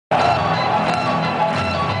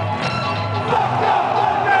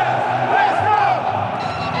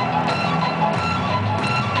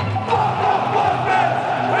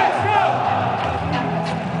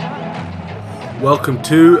Welcome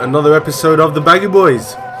to another episode of the Baggie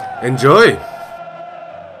Boys. Enjoy!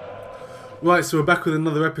 Right, so we're back with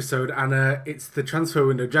another episode, and it's the transfer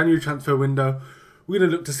window, January transfer window. We're going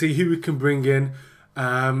to look to see who we can bring in,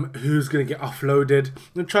 who's going to get offloaded. I'm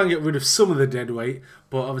going to try and get rid of some of the dead weight,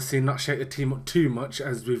 but obviously not shake the team up too much,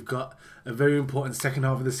 as we've got a very important second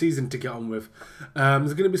half of the season to get on with.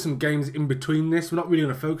 There's going to be some games in between this. We're not really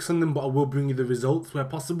going to focus on them, but I will bring you the results where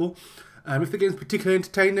possible. If the game's particularly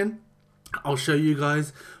entertaining, I'll show you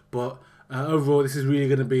guys, but overall this is really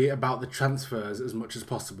going to be about the transfers as much as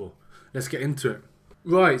possible. Let's get into it.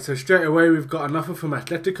 Right, so straight away we've got an offer from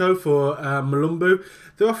Atletico for Malumbu.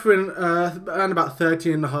 They're offering around about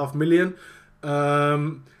 30.5 million.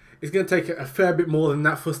 It's going to take a fair bit more than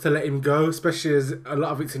that for us to let him go, especially as a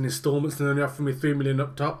lot of it's in instalments and only offering me 3 million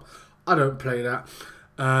up top. I don't play that.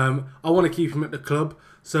 I want to keep him at the club,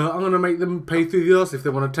 so I'm going to make them pay through the arse if they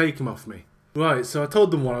want to take him off me. Right, so I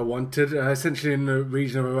told them what I wanted, essentially in the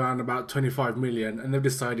region of around about 25 million, and they've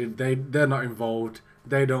decided they're not involved.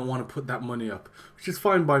 They don't want to put that money up, which is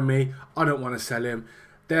fine by me. I don't want to sell him.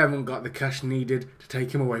 They haven't got the cash needed to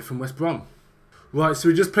take him away from West Brom. Right, so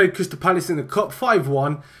we just played Crystal Palace in the Cup,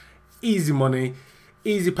 5-1. Easy money,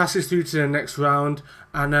 easy passes through to the next round,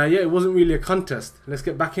 and yeah, it wasn't really a contest. Let's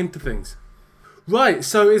get back into things. Right,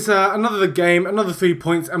 so it's another game, another 3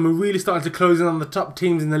 points, and we're really starting to close in on the top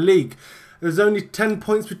teams in the league. There's only 10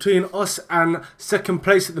 points between us and second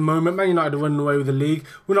place at the moment. Man United are running away with the league.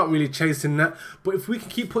 We're not really chasing that. But if we can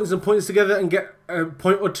keep putting some points together and get a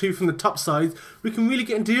point or two from the top sides, we can really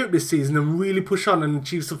get into Europe this season and really push on and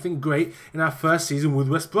achieve something great in our first season with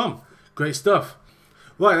West Brom. Great stuff.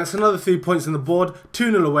 Right, that's another 3 points on the board.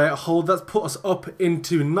 2-0 away at Hull. That's put us up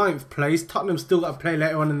into 9th place. Tottenham still got to play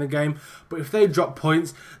later on in the game. But if they drop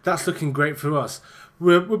points, that's looking great for us.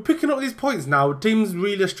 We're picking up these points now. Teams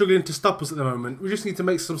really are struggling to stop us at the moment. We just need to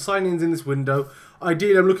make some signings in this window.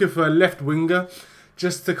 Ideally, I'm looking for a left winger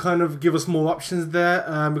just to kind of give us more options there.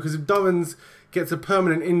 Because if Dorrans gets a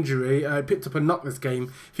permanent injury, picked up a knock this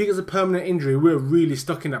game. If he gets a permanent injury, we're really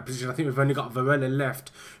stuck in that position. I think we've only got Varela left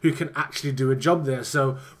who can actually do a job there.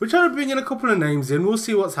 So we're trying to bring in a couple of names in. We'll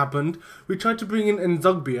see what's happened. We tried to bring in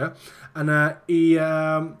Nzogbia, and we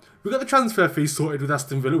got the transfer fee sorted with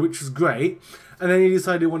Aston Villa, which was great. And then he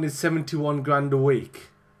decided he wanted 71 grand a week.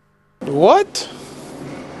 What?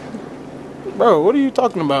 Bro, what are you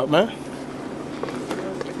talking about, man?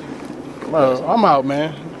 Bro, I'm out,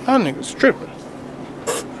 man. That nigga's tripping.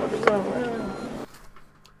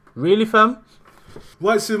 Really, fam?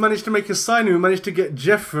 Right, so we managed to make a signing. We managed to get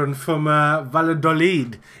Jeffren from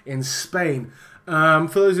Valladolid in Spain. For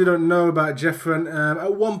those who don't know about Jeffren,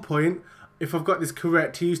 at one point, if I've got this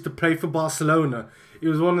correct, he used to play for Barcelona. He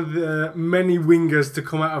was one of the many wingers to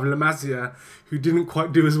come out of La Masia who didn't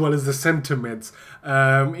quite do as well as the centre mids.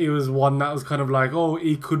 He was one that was kind of like, oh,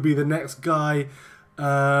 he could be the next guy.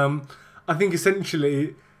 I think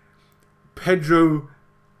essentially Pedro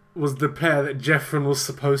was the player that Jeffren was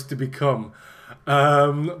supposed to become.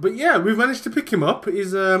 But yeah, we've managed to pick him up.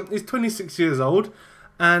 He's 26 years old,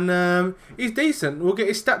 and he's decent. We'll get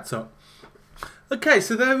his stats up. Okay,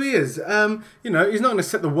 so there he is. You know, he's not going to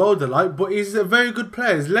set the world alight, but he's a very good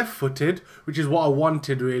player. He's left-footed, which is what I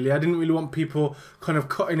wanted, really. I didn't really want people kind of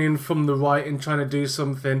cutting in from the right and trying to do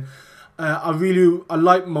something. I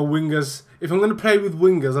like my wingers. If I'm going to play with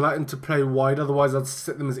wingers, I like them to play wide. Otherwise, I'd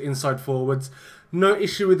set them as inside forwards. No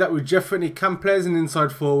issue with that with Jeffren. He can play as an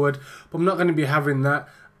inside forward, but I'm not going to be having that.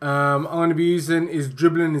 I'm going to be using his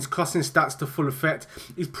dribbling, his crossing stats to full effect.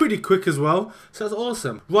 He's pretty quick as well, so that's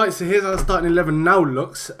awesome. Right, so here's how the starting 11 now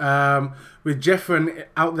looks. With Jeffren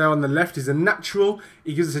out there on the left, he's a natural.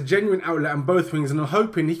 He gives us a genuine outlet on both wings, and I'm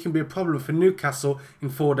hoping he can be a problem for Newcastle in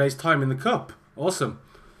 4 days' time in the Cup. Awesome.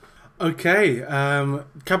 Okay,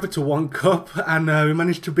 Capital One Cup, and we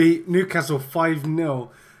managed to beat Newcastle 5-0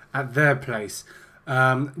 at their place.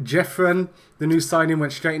 Jeffren, the new signing,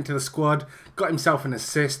 went straight into the squad, got himself an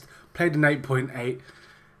assist, played an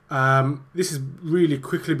 8.8. This is really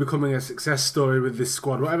quickly becoming a success story with this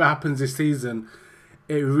squad. Whatever happens this season,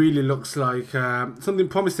 it really looks like something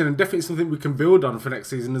promising and definitely something we can build on for next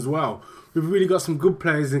season as well. We've really got some good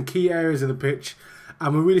players in key areas of the pitch,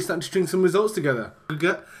 and we're really starting to string some results together.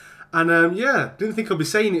 And yeah, didn't think I'd be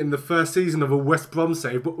saying it in the first season of a West Brom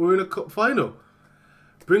save, but we're in a cup final.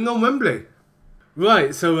 Bring on Wembley.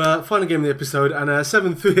 Right, so final game of the episode, and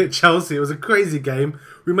 7-3 at Chelsea. It was a crazy game.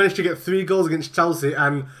 We managed to get 3 goals against Chelsea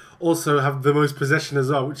and also have the most possession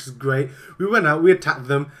as well, which is great. We went out, we attacked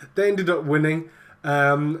them. They ended up winning.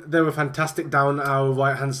 They were fantastic down our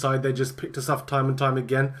right-hand side. They just picked us off time and time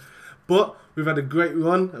again. But we've had a great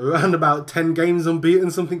run, around about 10 games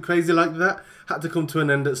unbeaten, something crazy like that. Had to come to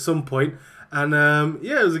an end at some point. And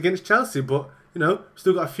yeah, it was against Chelsea, but you know,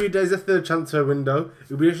 still got a few days after the transfer window.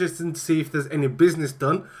 It'll be interesting to see if there's any business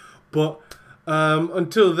done. But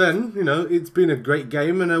until then, you know, it's been a great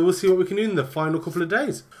game, and we'll see what we can do in the final couple of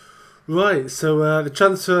days. Right, so the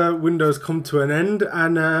transfer window's come to an end,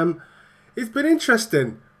 and it's been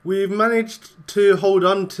interesting. We've managed to hold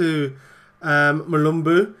on to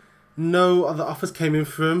Malumbu. No other offers came in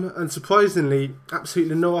for him, and surprisingly,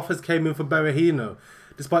 absolutely no offers came in for Berahino,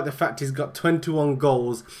 despite the fact he's got 21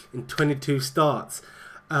 goals in 22 starts.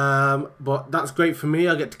 But that's great for me.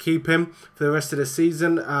 I get to keep him for the rest of the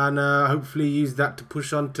season, and hopefully use that to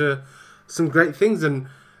push on to some great things, and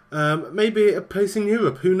maybe a place in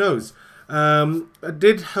Europe, who knows. I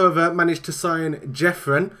did, however, manage to sign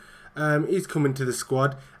Jeffren. He's come into the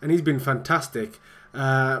squad, and he's been fantastic.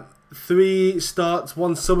 3 starts,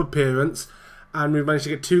 1 sub appearance, and we've managed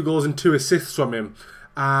to get 2 goals and 2 assists from him.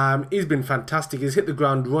 He's been fantastic. He's hit the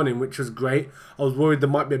ground running, which was great. I was worried there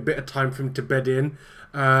might be a bit of time for him to bed in,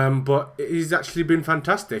 but he's actually been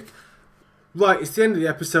fantastic. Right, it's the end of the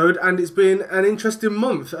episode, and it's been an interesting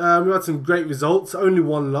month. We've had some great results, only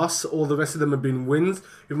 1 loss, all the rest of them have been wins.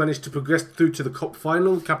 We've managed to progress through to the cup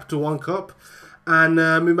final, Capital One Cup, and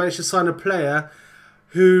we managed to sign a player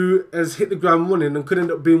who has hit the ground running and could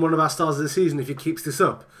end up being one of our stars of the season if he keeps this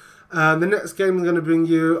up. The next game I'm going to bring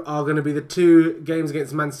you are going to be the 2 games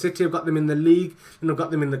against Man City. I've got them in the league, and I've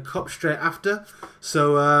got them in the cup straight after.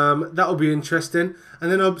 So that'll be interesting.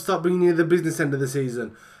 And then I'll start bringing you the business end of the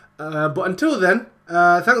season. But until then,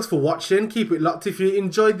 thanks for watching. Keep it locked. If you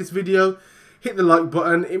enjoyed this video, hit the like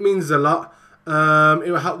button. It means a lot.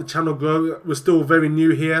 It will help the channel grow. We're still very new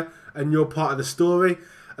here, and you're part of the story.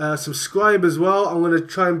 Subscribe as well. I'm going to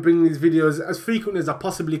try and bring these videos as frequently as I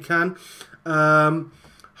possibly can.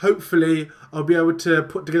 Hopefully I'll be able to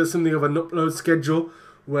put together something of an upload schedule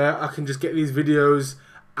where I can just get these videos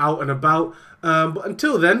out and about. But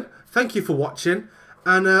until then, thank you for watching,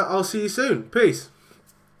 and I'll see you soon. Peace.